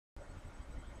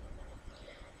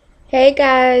Hey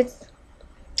guys.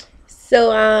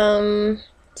 So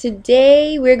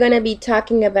today we're going to be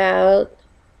talking about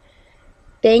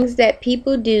things that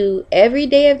people do every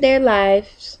day of their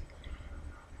lives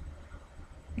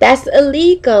that's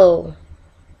illegal.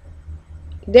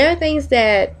 There are things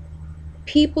that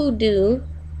people do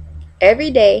every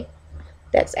day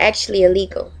that's actually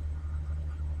illegal,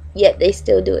 yet they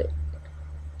still do it.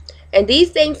 And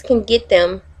these things can get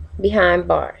them behind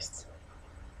bars.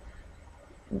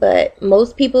 But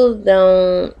most people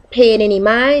don't pay it any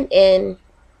mind, and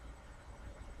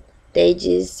they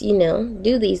just,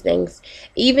 do these things.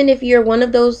 Even if you're one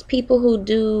of those people who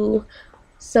do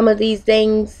some of these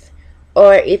things,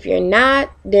 or if you're not,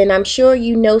 then I'm sure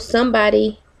you know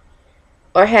somebody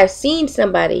or have seen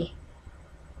somebody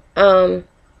that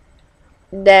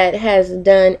has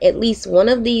done at least one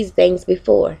of these things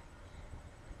before,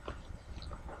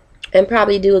 and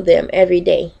probably do them every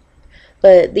day.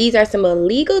 But these are some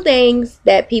illegal things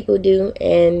that people do,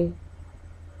 and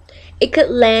it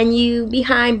could land you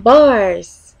behind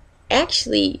bars.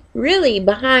 Actually, really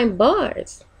behind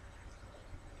bars.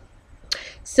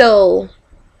 So,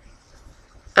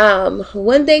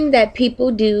 one thing that people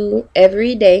do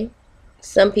every day,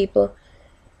 some people,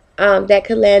 that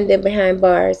could land them behind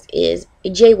bars is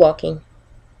jaywalking.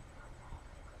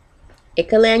 It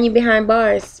could land you behind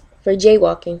bars for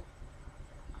jaywalking.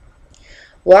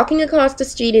 Walking across the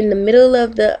street in the middle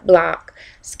of the block,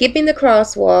 skipping the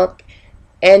crosswalk,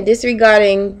 and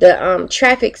disregarding the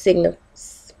traffic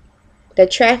signals. The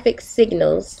traffic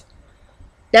signals.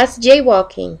 That's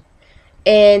jaywalking.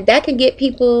 And that can get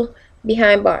people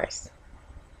behind bars.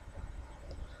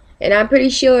 And I'm pretty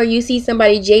sure you see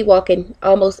somebody jaywalking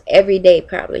almost every day,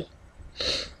 probably.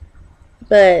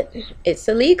 But it's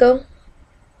illegal.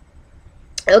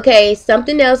 Okay,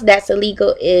 something else that's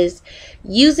illegal is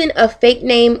using a fake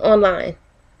name online.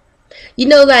 You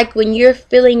know, like when you're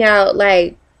filling out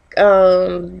like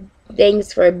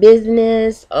things for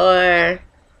business or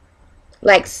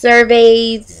like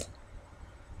surveys,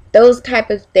 those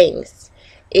type of things.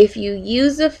 If you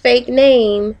use a fake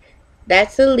name,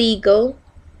 that's illegal,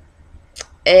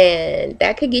 and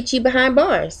that could get you behind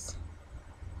bars.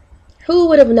 Who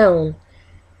would have known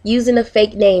using a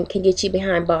fake name can get you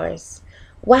behind bars?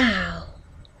 Wow.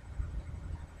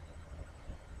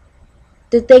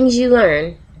 The things you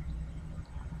learn.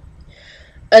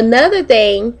 Another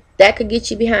thing that could get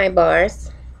you behind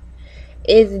bars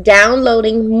is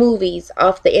downloading movies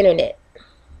off the internet.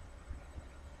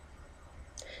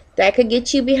 That could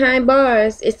get you behind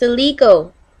bars. It's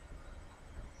illegal.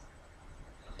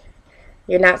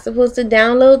 You're not supposed to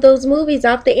download those movies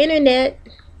off the internet.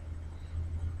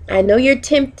 I know you're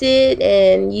tempted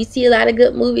and you see a lot of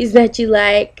good movies that you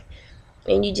like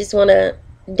and you just want to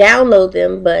download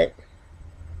them, but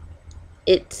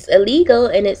it's illegal,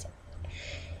 and it's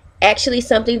actually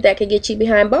something that could get you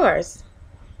behind bars.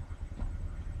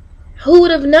 Who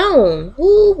would have known?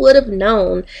 Who would have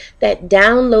known that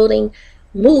downloading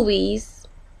movies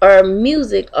or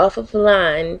music off of a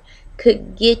line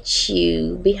could get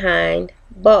you behind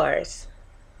bars?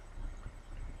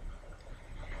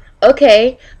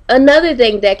 Okay, another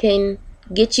thing that can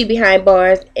get you behind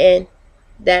bars, and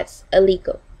that's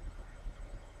illegal,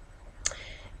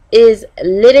 is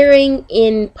littering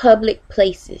in public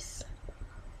places.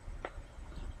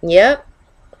 Yep.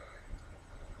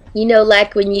 You know,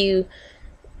 like when you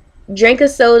drink a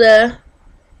soda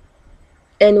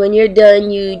and when you're done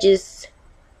you just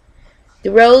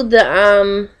throw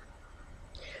the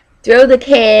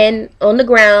can on the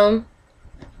ground,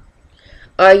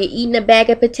 or you're eating a bag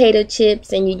of potato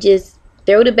chips and you just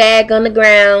throw the bag on the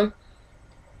ground.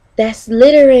 That's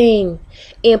littering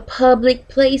in public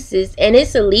places, and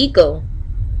it's illegal.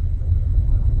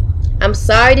 I'm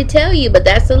sorry to tell you, but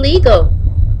that's illegal.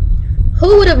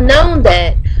 Who would have known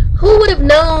that? Who would have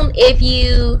known if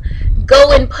you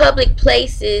go in public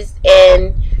places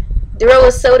and throw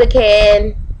a soda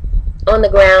can on the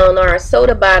ground, or a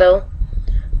soda bottle,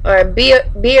 or a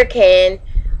beer can,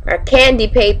 or candy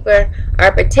paper,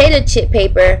 or potato chip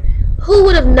paper? Who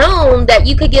would have known that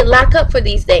you could get locked up for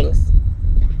these things?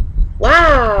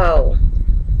 Wow.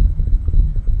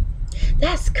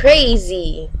 That's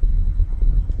crazy.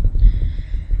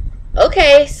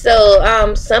 Okay,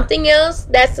 so something else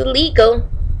that's illegal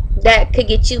that could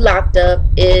get you locked up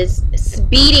is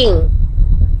speeding.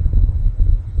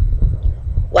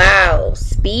 Wow,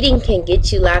 speeding can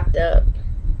get you locked up.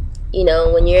 You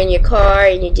know, when you're in your car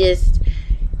and you just,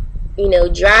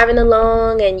 driving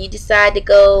along and you decide to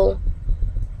go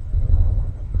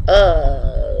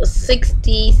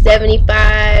 60,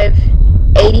 75,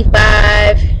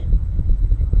 85,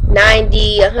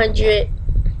 90, 100.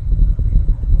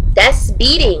 That's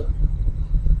speeding,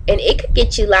 and it could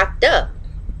get you locked up.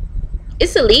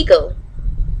 It's illegal.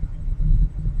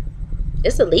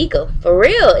 It's illegal. For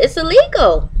real, it's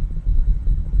illegal.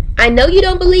 I know you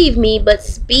don't believe me, but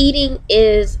speeding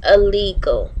is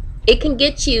illegal. It can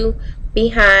get you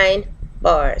behind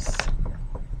bars.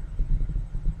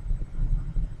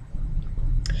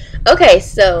 Okay,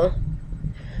 so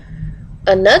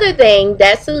another thing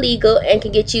that's illegal and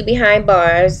can get you behind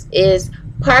bars is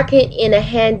parking in a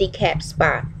handicap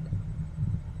spot.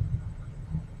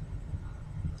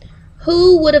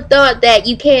 Who would have thought that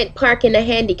you can't park in a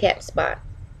handicap spot?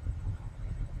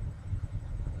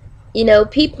 You know,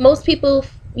 most people,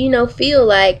 feel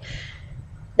like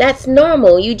that's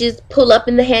normal. You just pull up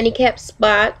in the handicap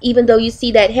spot, even though you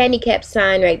see that handicap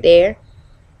sign right there,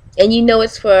 and you know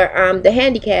it's for the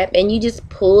handicap, and you just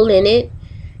pull in it.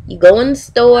 You go in the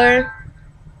store,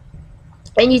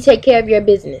 and you take care of your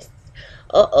business.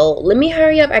 Let me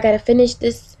hurry up. I gotta finish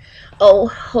this. Oh,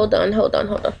 hold on.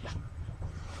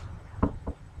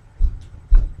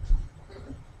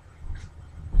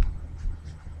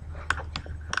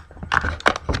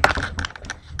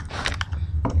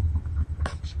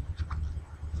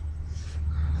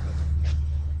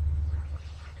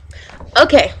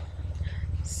 Okay,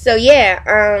 so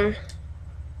yeah,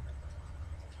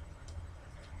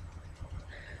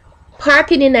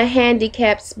 parking in a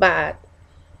handicapped spot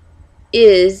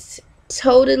is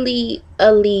totally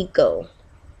illegal.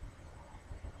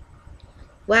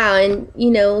 Wow, and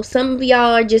some of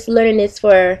y'all are just learning this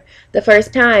for the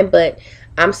first time, but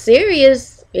I'm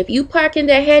serious. If you park in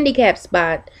that handicapped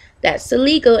spot, that's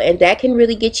illegal, and that can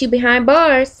really get you behind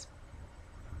bars.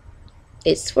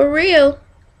 It's for real.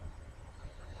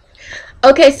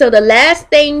 Okay, so the last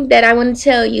thing that I want to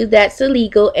tell you that's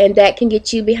illegal and that can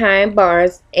get you behind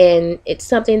bars, and it's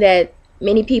something that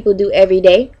many people do every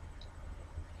day,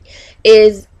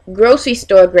 is grocery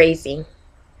store grazing.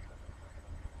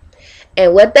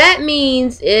 And what that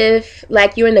means, if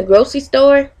like you're in the grocery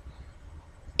store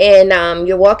and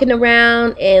you're walking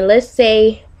around, and let's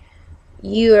say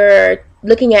you're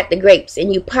looking at the grapes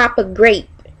and you pop a grape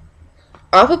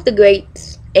off of the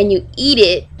grapes and you eat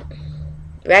it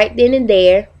right then and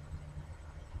there.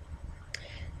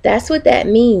 That's what that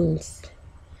means.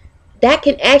 That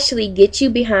can actually get you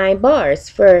behind bars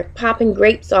for popping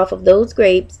grapes off of those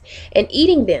grapes and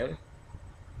eating them.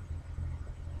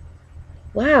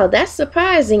 Wow, that's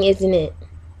surprising, isn't it?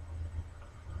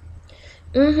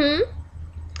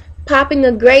 Popping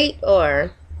a grape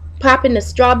or popping a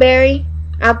strawberry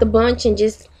out the bunch and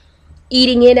just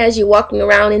eating it as you're walking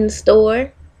around in the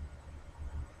store.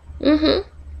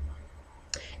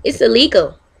 It's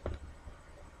illegal.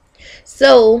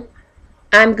 So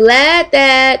I'm glad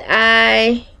that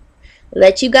I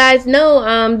let you guys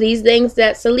know these things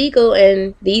that's illegal,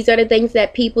 and these are the things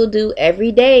that people do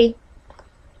every day.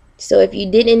 So if you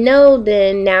didn't know,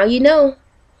 then now you know.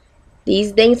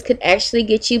 These things could actually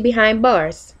get you behind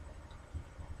bars.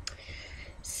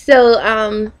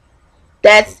 So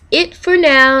that's it for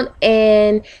now,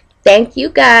 and thank you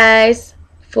guys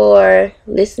for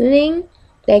listening.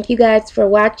 Thank you guys for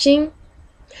watching.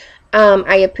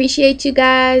 I appreciate you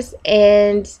guys,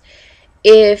 and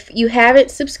if you haven't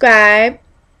subscribed,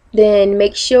 then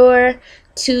make sure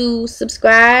to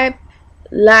subscribe,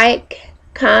 like,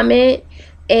 comment,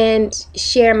 and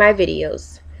share my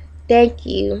videos. Thank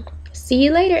you. See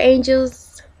you later, angels.